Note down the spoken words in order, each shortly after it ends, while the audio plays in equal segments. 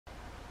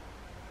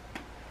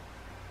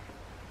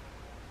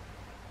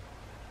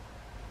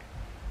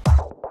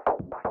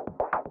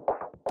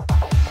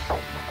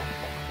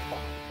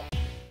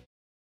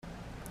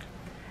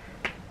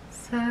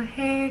So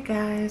hey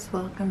guys,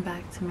 welcome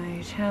back to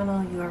my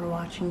channel. You are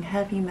watching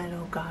Heavy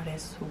Metal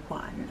Goddess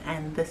 1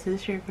 and this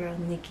is your girl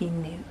Nikki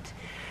Newt.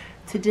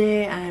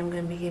 Today I am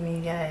going to be giving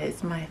you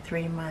guys my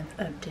 3-month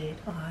update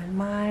on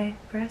my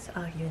breast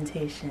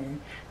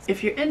augmentation.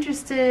 If you're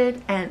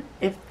interested and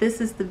if this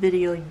is the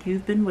video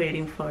you've been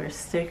waiting for,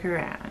 stick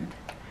around.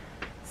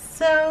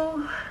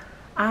 So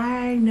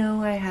I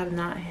know I have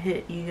not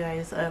hit you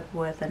guys up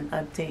with an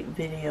update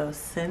video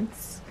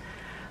since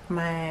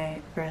my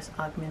breast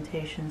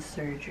augmentation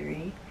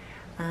surgery.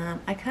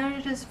 I kind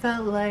of just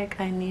felt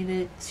like I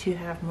needed to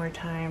have more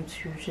time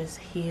to just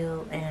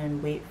heal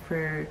and wait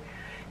for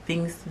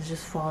things to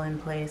just fall in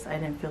place. I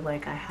didn't feel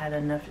like I had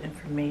enough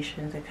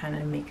information to kind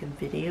of make a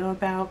video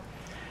about,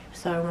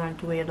 so I wanted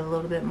to wait a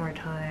little bit more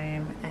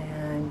time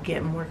and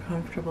get more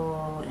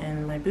comfortable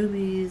in my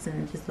boobies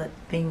and just let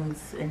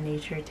things in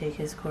nature take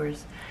its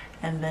course,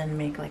 and then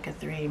make like a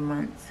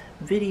 3-month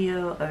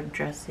video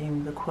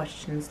addressing the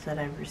questions that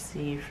I've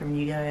received from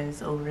you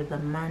guys over the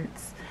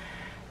months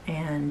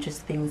and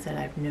just things that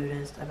I've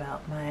noticed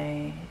about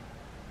my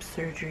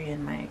surgery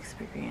and my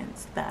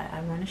experience that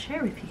I want to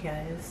share with you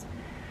guys.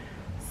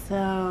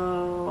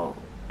 So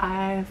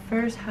I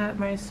first had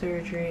my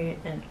surgery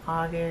in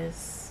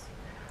August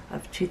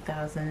of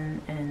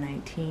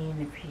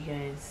 2019, if you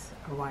guys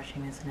are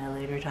watching this in a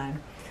later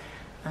time,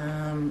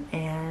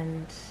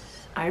 and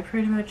I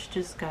pretty much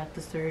just got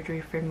the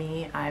surgery. For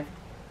me, I've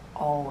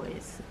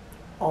always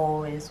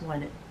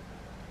wanted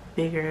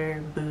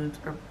bigger boobs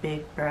or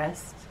big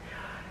breasts,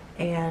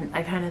 and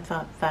I kind of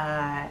thought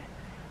that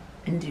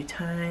in due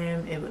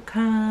time it would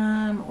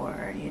come,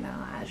 or you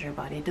know, as your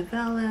body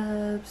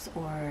develops,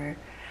 or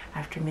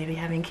after maybe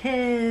having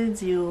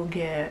kids, you'll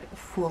get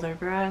fuller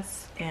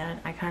breasts,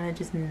 and I kind of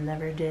just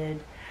never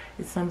did.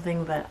 It's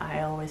something that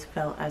I always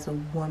felt as a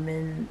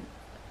woman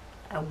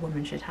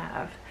should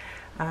have,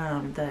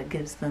 that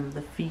gives them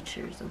the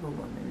features of a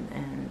woman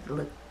and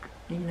look,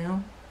 you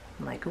know,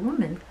 like a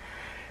woman.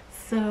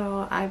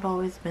 So I've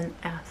always been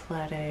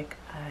athletic.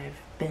 I've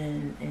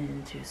been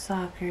into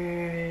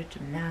soccer,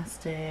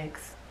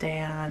 gymnastics,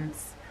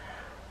 dance.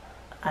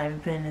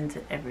 I've been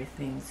into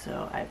everything,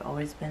 so I've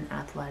always been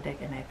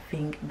athletic, and I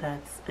think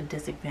that's a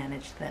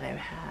disadvantage that I've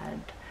had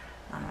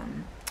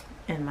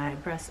in my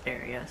breast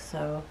area.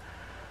 So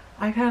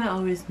I kind of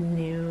always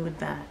knew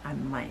that I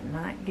might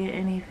not get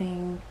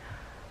anything.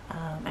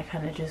 I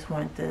kind of just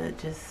want to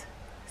just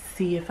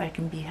see if I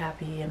can be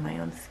happy in my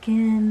own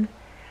skin.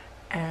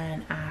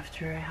 And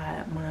after I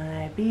had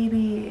my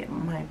baby,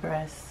 my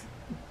breasts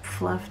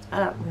fluffed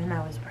up when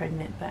I was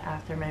pregnant, but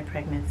after my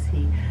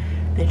pregnancy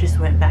they just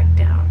went back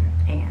down,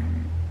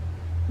 and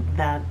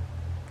that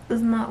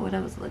was not what I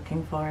was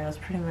looking for. I was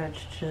pretty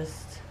much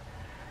just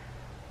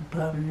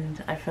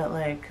bummed. I felt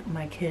like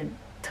my kid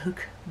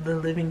took the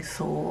living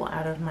soul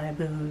out of my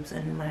boobs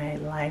and my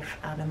life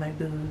out of my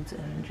boobs,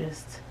 and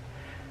just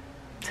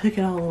took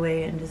it all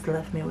away and just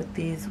left me with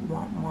these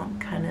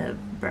womp kind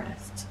of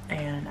breasts,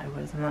 and I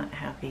was not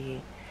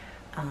happy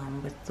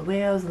with the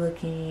way I was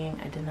looking.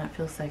 I did not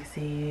feel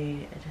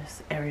sexy,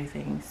 just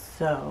everything.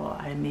 So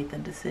I made the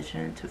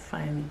decision to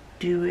finally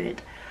do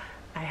it.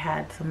 I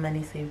had some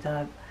money saved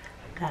up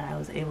that I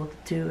was able to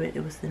do it.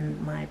 It was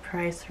in my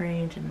price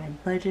range and my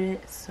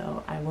budget,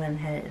 so I went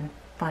ahead and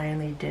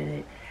finally did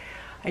it.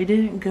 I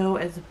didn't go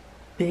as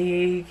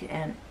big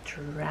and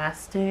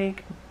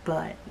drastic,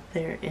 but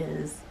there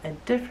is a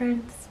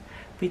difference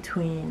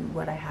between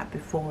what I had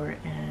before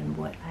and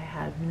what I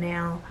have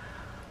now.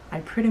 I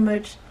pretty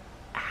much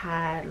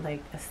had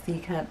like a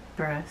C-cup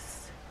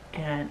breast,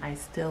 and I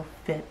still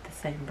fit the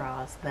same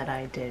bras that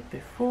I did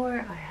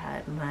before I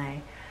had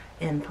my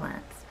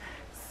implants.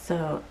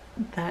 So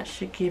that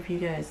should give you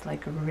guys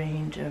like a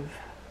range of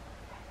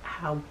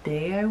how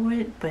big I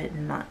went, but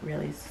not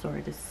really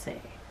sort of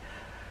say.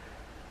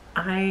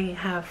 I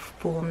have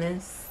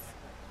fullness,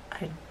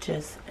 I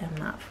just am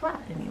not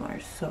flat anymore.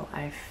 So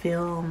I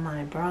feel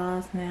my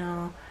bras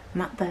now.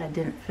 Not that I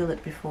didn't feel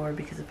it before,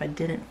 because if I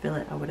didn't feel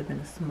it I would have been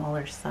a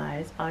smaller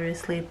size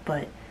obviously,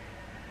 but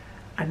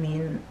I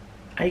mean,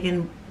 I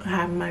can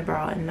have my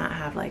bra and not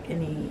have like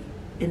any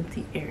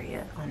empty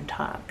area on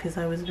top, because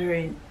I was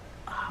very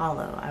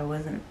hollow. I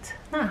wasn't,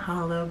 not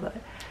hollow, but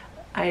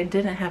I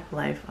didn't have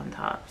life on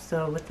top.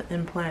 So with the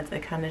implants,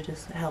 it kind of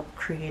just helped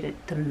create a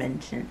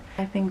dimension.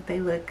 I think they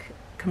look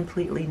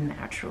completely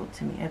natural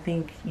to me. I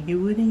think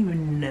you wouldn't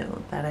even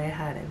know that I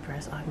had a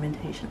breast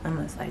augmentation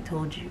unless I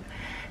told you.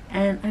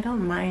 And I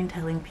don't mind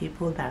telling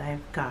people that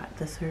I've got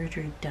the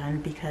surgery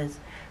done, because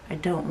I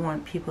don't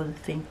want people to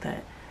think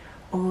that,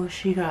 oh,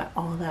 she got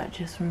all that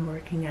just from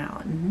working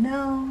out.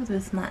 No,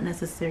 that's not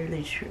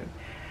necessarily true.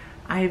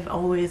 I've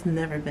always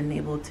never been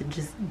able to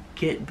just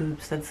get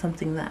boobs. That's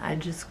something that I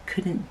just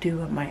couldn't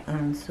do on my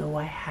own, so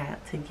I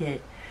had to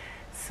get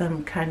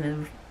some kind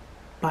of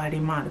body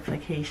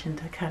modification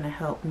to kind of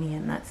help me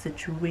in that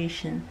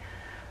situation.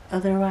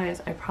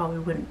 Otherwise, I probably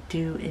wouldn't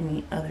do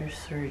any other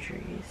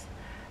surgeries,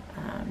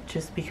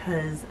 just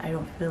because I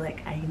don't feel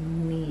like I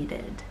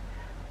needed.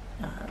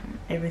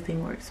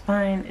 Everything works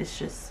fine. It's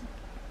just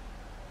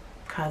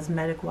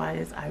cosmetic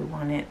wise, I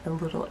wanted a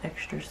little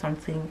extra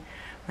something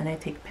when I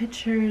take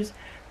pictures,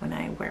 when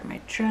I wear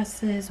my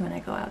dresses, when I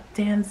go out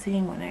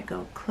dancing, when I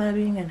go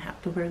clubbing and have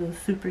to wear those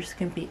super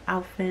skimpy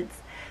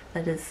outfits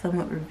that is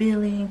somewhat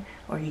revealing,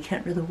 or you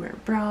can't really wear a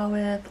bra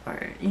with,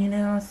 or you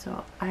know.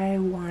 So I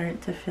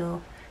wanted to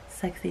feel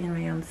sexy in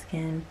my own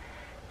skin.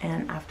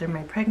 And after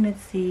my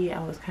pregnancy,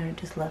 I was kind of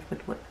just left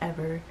with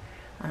whatever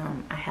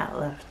I had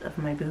left of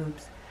my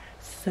boobs.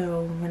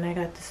 So when I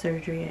got the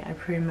surgery, I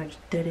pretty much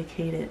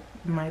dedicated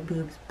my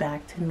boobs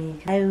back to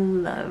me. I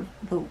love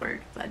the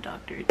work that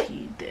Dr.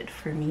 T did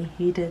for me.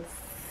 He did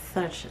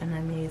such an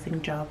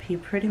amazing job. He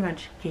pretty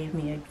much gave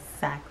me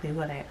exactly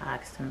what I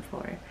asked him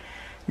for.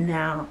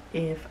 Now,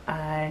 if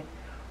I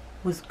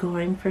was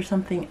going for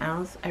something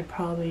else, I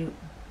probably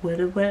would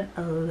have went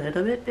a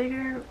little bit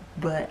bigger,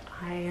 but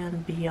I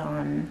am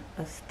beyond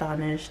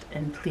astonished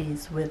and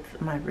pleased with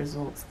my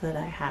results that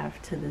I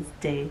have to this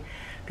day,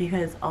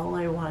 because all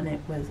I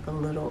wanted was a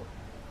little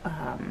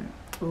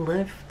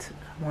lift.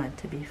 I wanted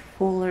to be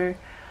fuller.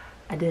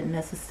 I didn't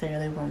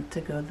necessarily want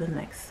to go the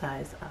next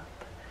size up.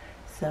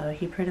 So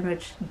he pretty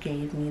much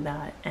gave me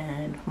that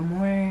and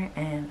more,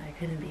 and I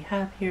couldn't be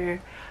happier.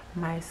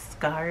 My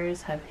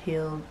scars have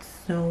healed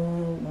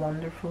so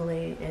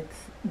wonderfully.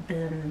 It's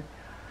been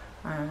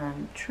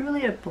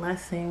truly a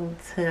blessing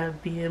to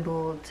be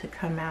able to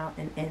come out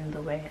and end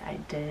the way I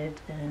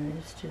did, and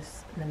it's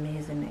just an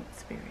amazing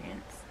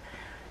experience.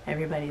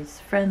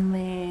 Everybody's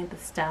friendly, the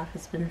staff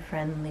has been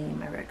friendly,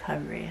 my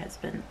recovery has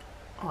been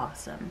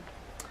awesome.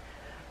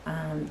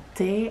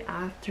 Day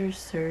after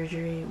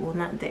surgery, well,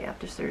 not day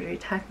after surgery,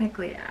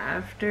 technically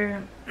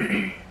after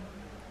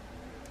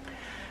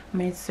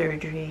my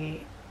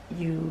surgery,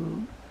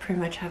 you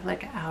pretty much have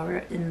like an hour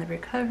in the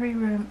recovery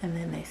room and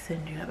then they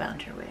send you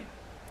about your way.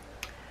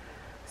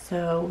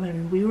 So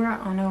when we were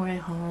on our way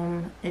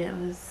home, it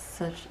was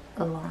such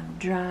a long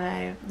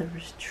drive, there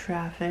was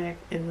traffic,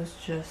 it was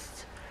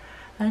just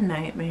a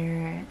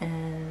nightmare.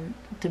 And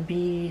to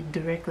be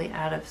directly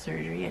out of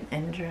surgery and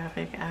in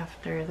traffic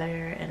after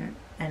there, and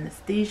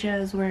anesthesia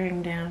is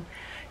wearing down,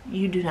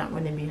 you do not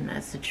want to be in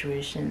that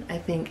situation. I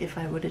think if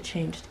I would have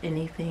changed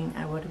anything,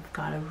 I would have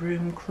got a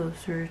room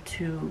closer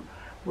to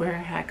where I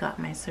had got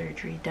my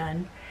surgery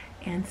done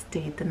and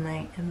stayed the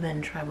night and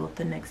then traveled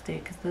the next day,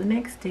 because the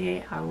next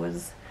day I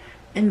was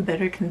in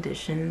better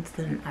conditions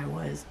than I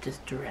was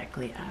just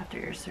directly after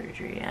your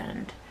surgery.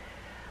 And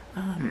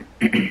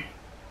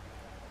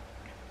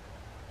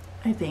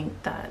I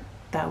think that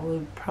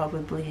would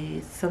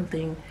probably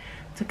something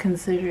to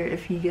consider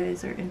if you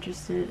guys are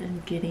interested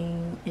in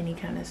getting any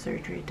kind of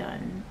surgery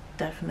done.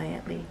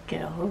 Definitely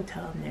get a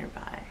hotel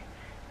nearby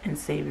and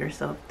save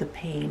yourself the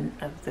pain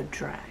of the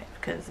drive,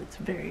 because it's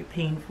very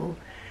painful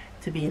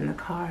to be in the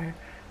car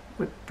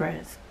with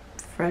fresh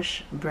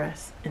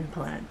breast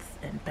implants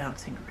and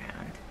bouncing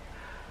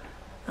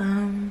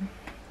around.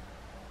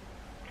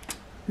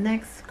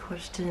 Next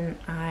question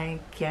I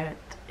get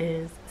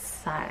is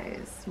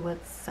size.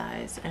 What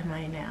size am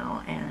I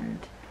now,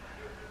 and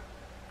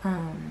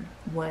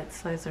what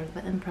size are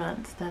the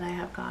implants that I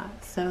have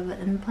got? So the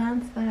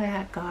implants that I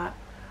had got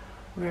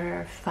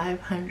were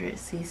 500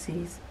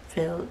 cc's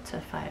filled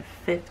to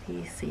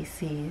 550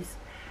 cc's.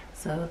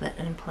 So the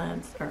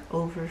implants are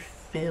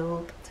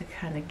overfilled to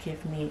kind of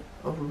give me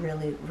a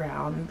really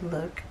round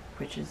look,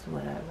 which is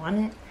what I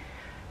wanted,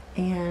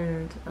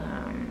 and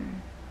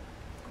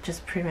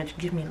just pretty much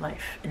give me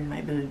life in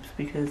my boobs,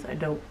 because I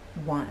don't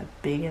want a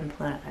big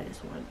implant, I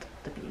just want it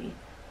to be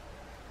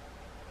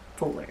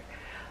fuller.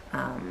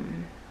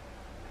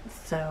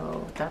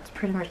 So that's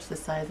pretty much the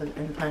size of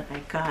the implant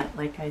I got.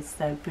 Like I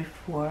said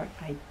before,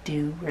 I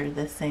do wear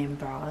the same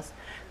bras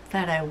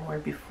that I wore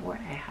before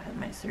I had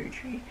my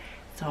surgery,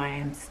 so I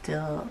am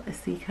still a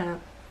C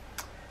cup.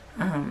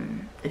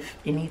 If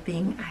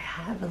anything, I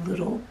have a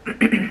little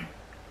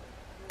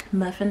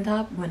muffin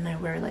top when I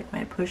wear like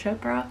my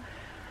push-up bra,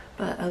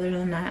 but other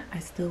than that, I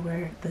still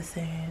wear the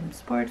same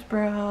sports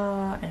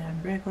bra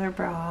and regular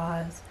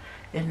bras.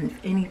 And if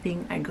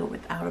anything, I go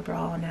without a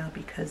bra now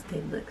because they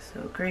look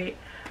so great.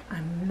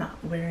 I'm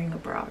not wearing a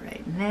bra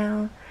right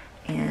now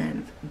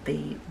and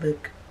they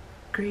look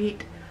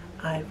great.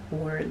 I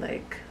wore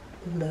like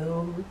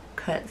low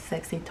cut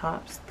sexy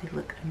tops, they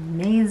look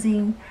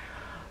amazing.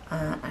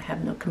 I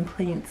have no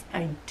complaints.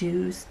 I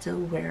do still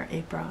wear a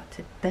bra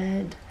to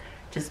bed,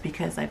 just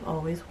because I've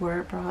always wore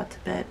a bra to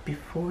bed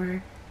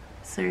before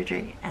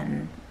surgery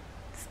and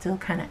still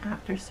kind of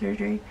after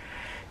surgery,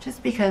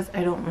 just because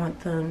I don't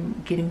want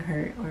them getting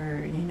hurt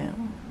or, you know,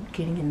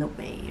 getting in the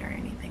way or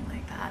anything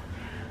like that.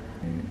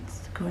 And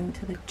going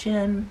to the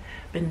gym,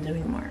 been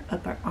doing more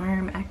upper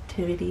arm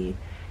activity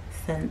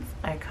since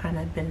I kind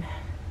of been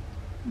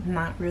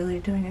not really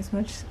doing as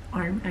much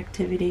arm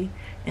activity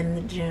in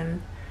the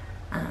gym,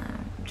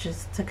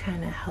 just to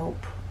kind of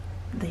help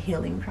the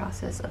healing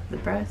process of the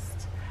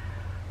breast.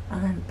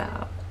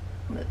 About,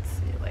 let's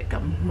see, like a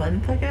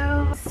month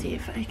ago. Let's see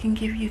if I can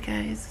give you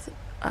guys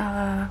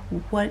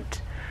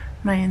what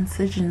my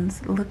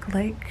incisions look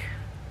like.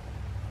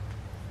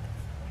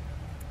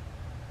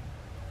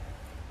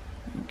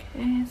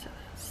 Okay, so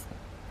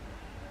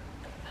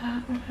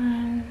that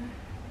one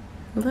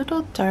a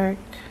little dark,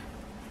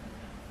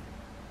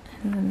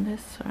 and then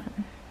this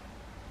one,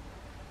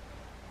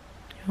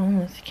 you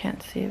almost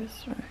can't see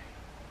this one.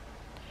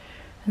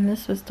 And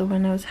this was the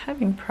one I was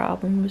having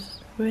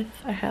problems with.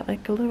 I had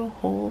like a little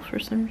hole for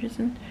some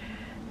reason.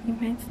 You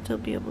might still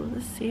be able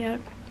to see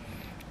it,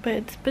 but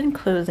it's been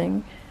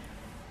closing.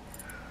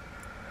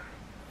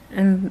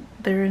 And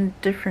they're in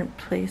different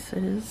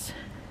places.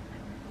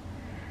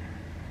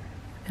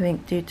 I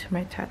think due to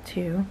my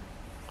tattoo.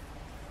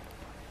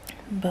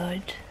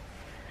 But,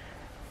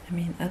 I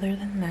mean, other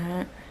than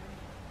that,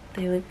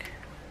 they look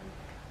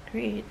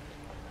great.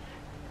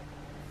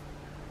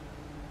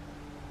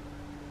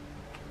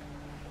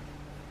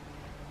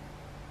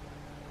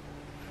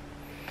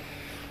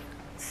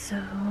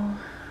 So,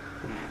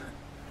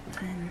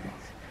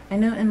 I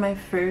know in my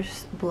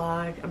first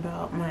blog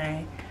about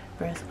my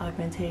breast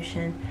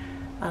augmentation,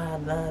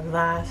 the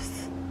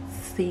last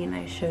scene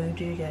I showed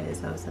you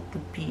guys, I was at the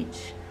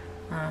beach.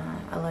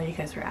 A lot of you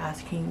guys were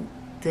asking,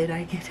 did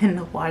I get in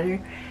the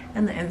water?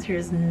 And the answer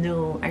is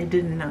no, I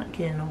did not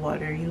get in the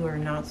water. You are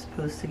not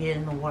supposed to get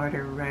in the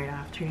water right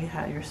after you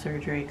had your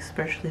surgery,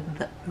 especially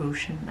the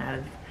ocean, out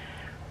of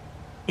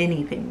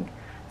anything.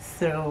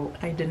 So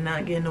I did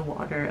not get in the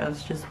water. I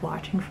was just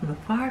watching from a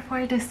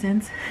far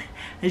distance.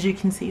 As you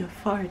can see, a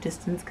far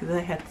distance, because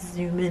I had to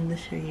zoom in to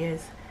show you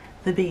guys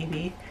the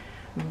baby.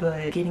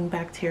 But getting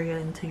bacteria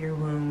into your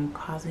womb,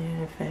 causing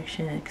an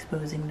infection,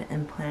 exposing the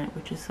implant,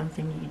 which is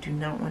something you do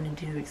not want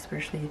to do,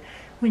 especially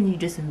when you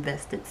just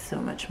invested so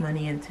much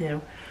money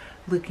into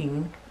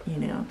looking, you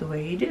know, the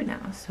way you do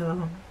now.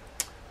 So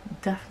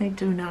definitely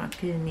do not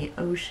get in the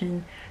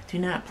ocean. Do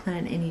not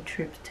plan any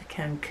trips to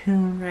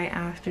Cancun right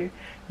after.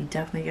 You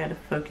definitely got to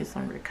focus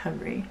on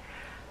recovery.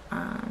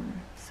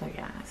 So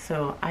yeah,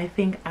 so I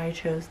think I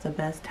chose the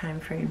best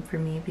time frame for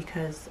me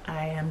because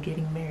I am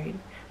getting married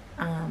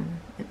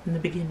in the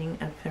beginning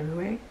of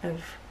February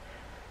of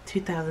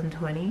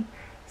 2020.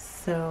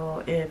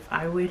 So if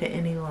I waited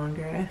any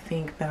longer, I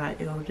think that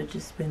it would have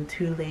just been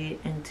too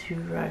late and too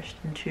rushed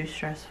and too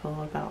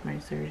stressful about my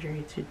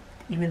surgery to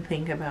even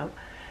think about.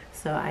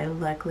 So I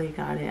luckily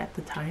got it at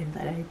the time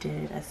that I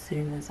did, as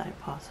soon as I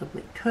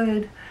possibly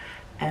could,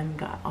 and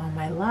got all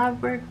my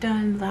lab work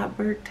done. Lab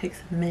work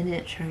takes a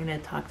minute, trying to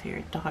talk to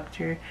your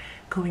doctor,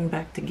 going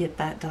back to get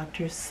that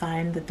doctor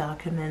sign the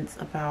documents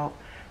about,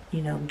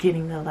 you know,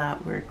 getting the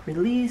lab work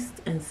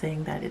released and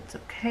saying that it's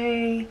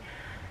okay.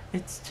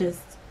 It's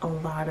just a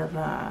lot of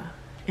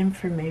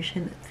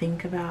information to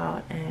think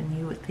about, and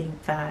you would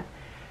think that,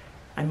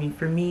 I mean,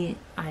 for me,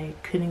 I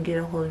couldn't get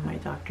a hold of my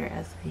doctor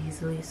as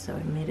easily, so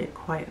it made it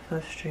quite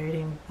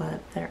frustrating.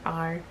 But there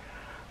are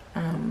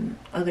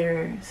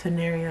other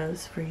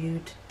scenarios for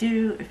you to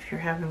do if you're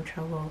having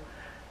trouble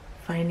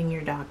finding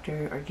your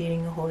doctor or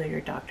getting a hold of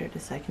your doctor the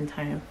second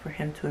time for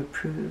him to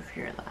approve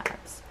your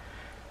labs.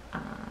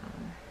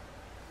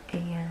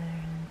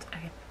 And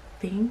I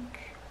think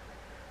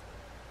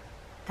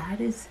that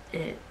is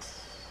it.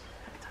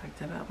 I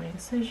talked about my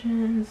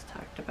incisions,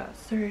 talked about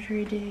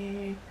surgery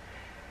day,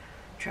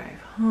 drive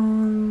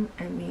home.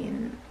 I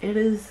mean, it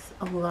is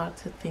a lot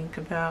to think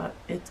about.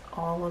 It's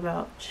all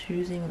about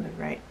choosing the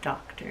right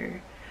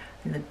doctor,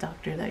 and the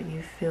doctor that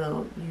you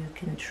feel you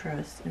can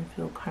trust and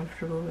feel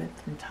comfortable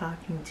with and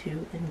talking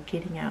to, and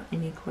getting out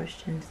any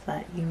questions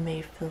that you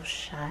may feel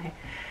shy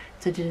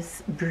to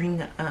just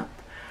bring up.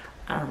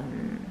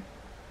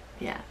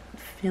 Yeah,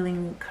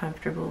 feeling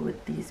comfortable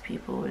with these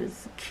people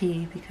is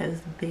key,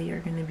 because they are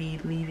going to be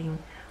leaving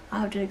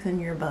objects in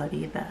your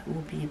body that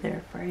will be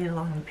there for a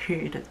long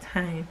period of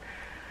time.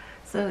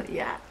 So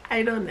yeah,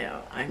 I don't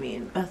know. I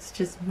mean, that's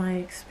just my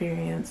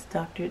experience.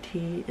 Dr.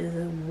 T is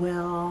a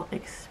well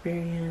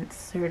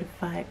experienced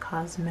certified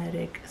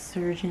cosmetic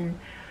surgeon.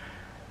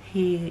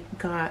 He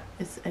got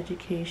his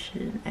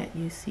education at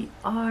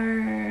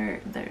UCR.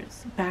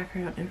 There's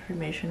background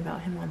information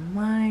about him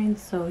online,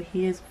 so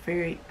he is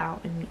very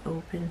out in the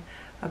open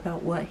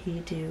about what he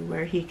do,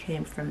 where he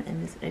came from in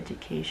his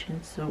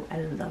education. So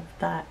I love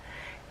that.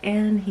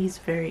 And he's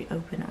very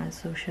open on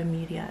social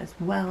media as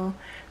well.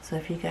 So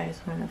if you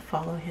guys want to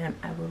follow him,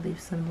 I will leave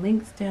some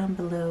links down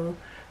below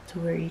to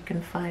where you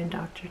can find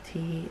Dr.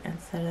 T and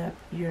set up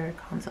your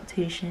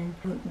consultation.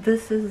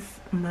 This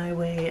is my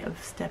way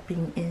of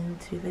stepping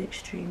into the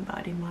extreme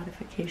body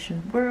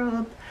modification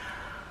world,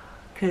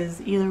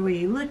 because either way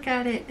you look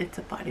at it, it's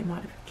a body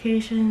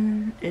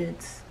modification.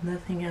 It's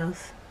nothing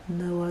else,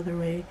 no other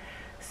way.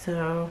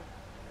 So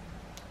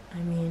I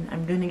mean,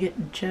 I'm gonna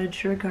get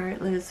judged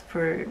regardless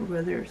for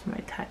whether it's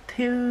my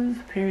tattoos,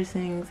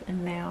 piercings,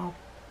 and now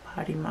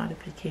body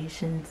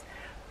modifications,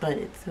 but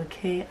it's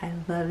okay. I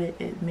love it.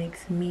 It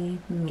makes me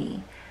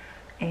me,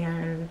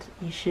 and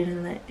you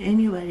shouldn't let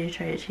anybody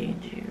try to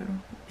change you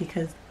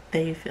because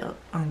they feel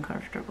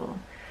uncomfortable.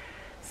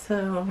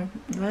 So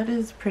that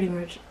is pretty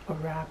much a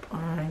wrap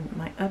on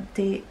my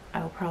update.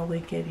 I'll probably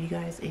give you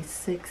guys a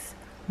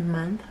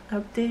 6-month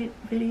update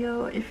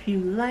video if you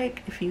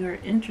like, if you are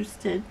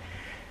interested.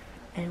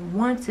 and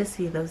want to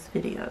see those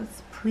videos,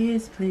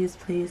 please, please,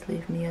 please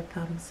leave me a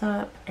thumbs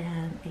up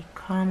and a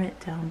comment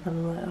down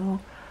below.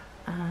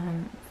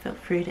 Feel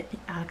free to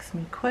ask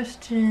me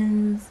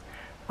questions,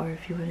 or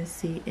if you want to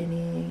see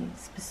any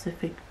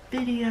specific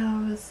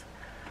videos,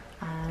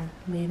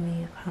 leave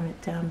me a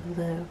comment down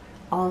below.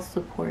 All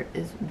support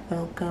is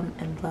welcome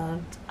and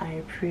loved. I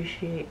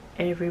appreciate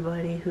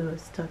everybody who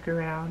has stuck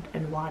around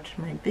and watched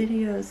my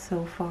videos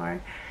so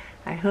far.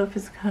 I hope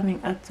it's coming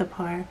up to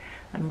par.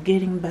 I'm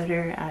getting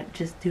better at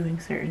just doing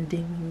certain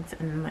things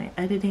in my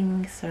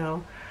editing,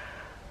 so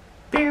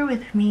bear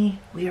with me.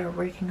 We are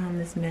working on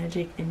this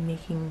magic and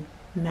making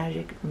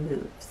magic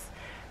moves.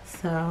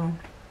 So,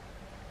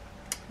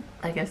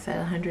 like I said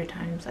 100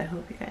 times, I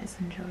hope you guys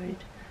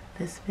enjoyed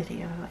this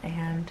video,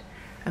 and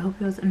I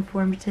hope it was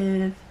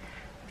informative,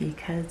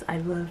 because I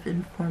love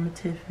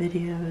informative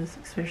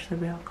videos, especially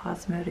about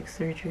cosmetic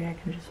surgery. I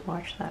can just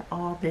watch that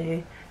all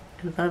day.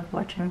 I love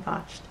watching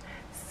botched.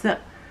 So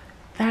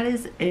that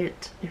is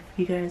it. If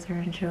you guys are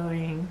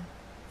enjoying,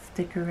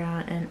 stick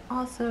around, and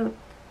also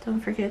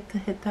don't forget to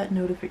hit that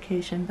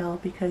notification bell,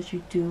 because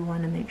you do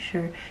want to make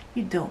sure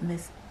you don't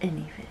miss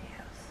any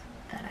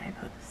videos that I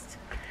post.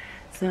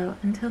 So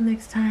until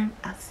next time,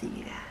 I'll see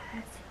you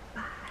guys.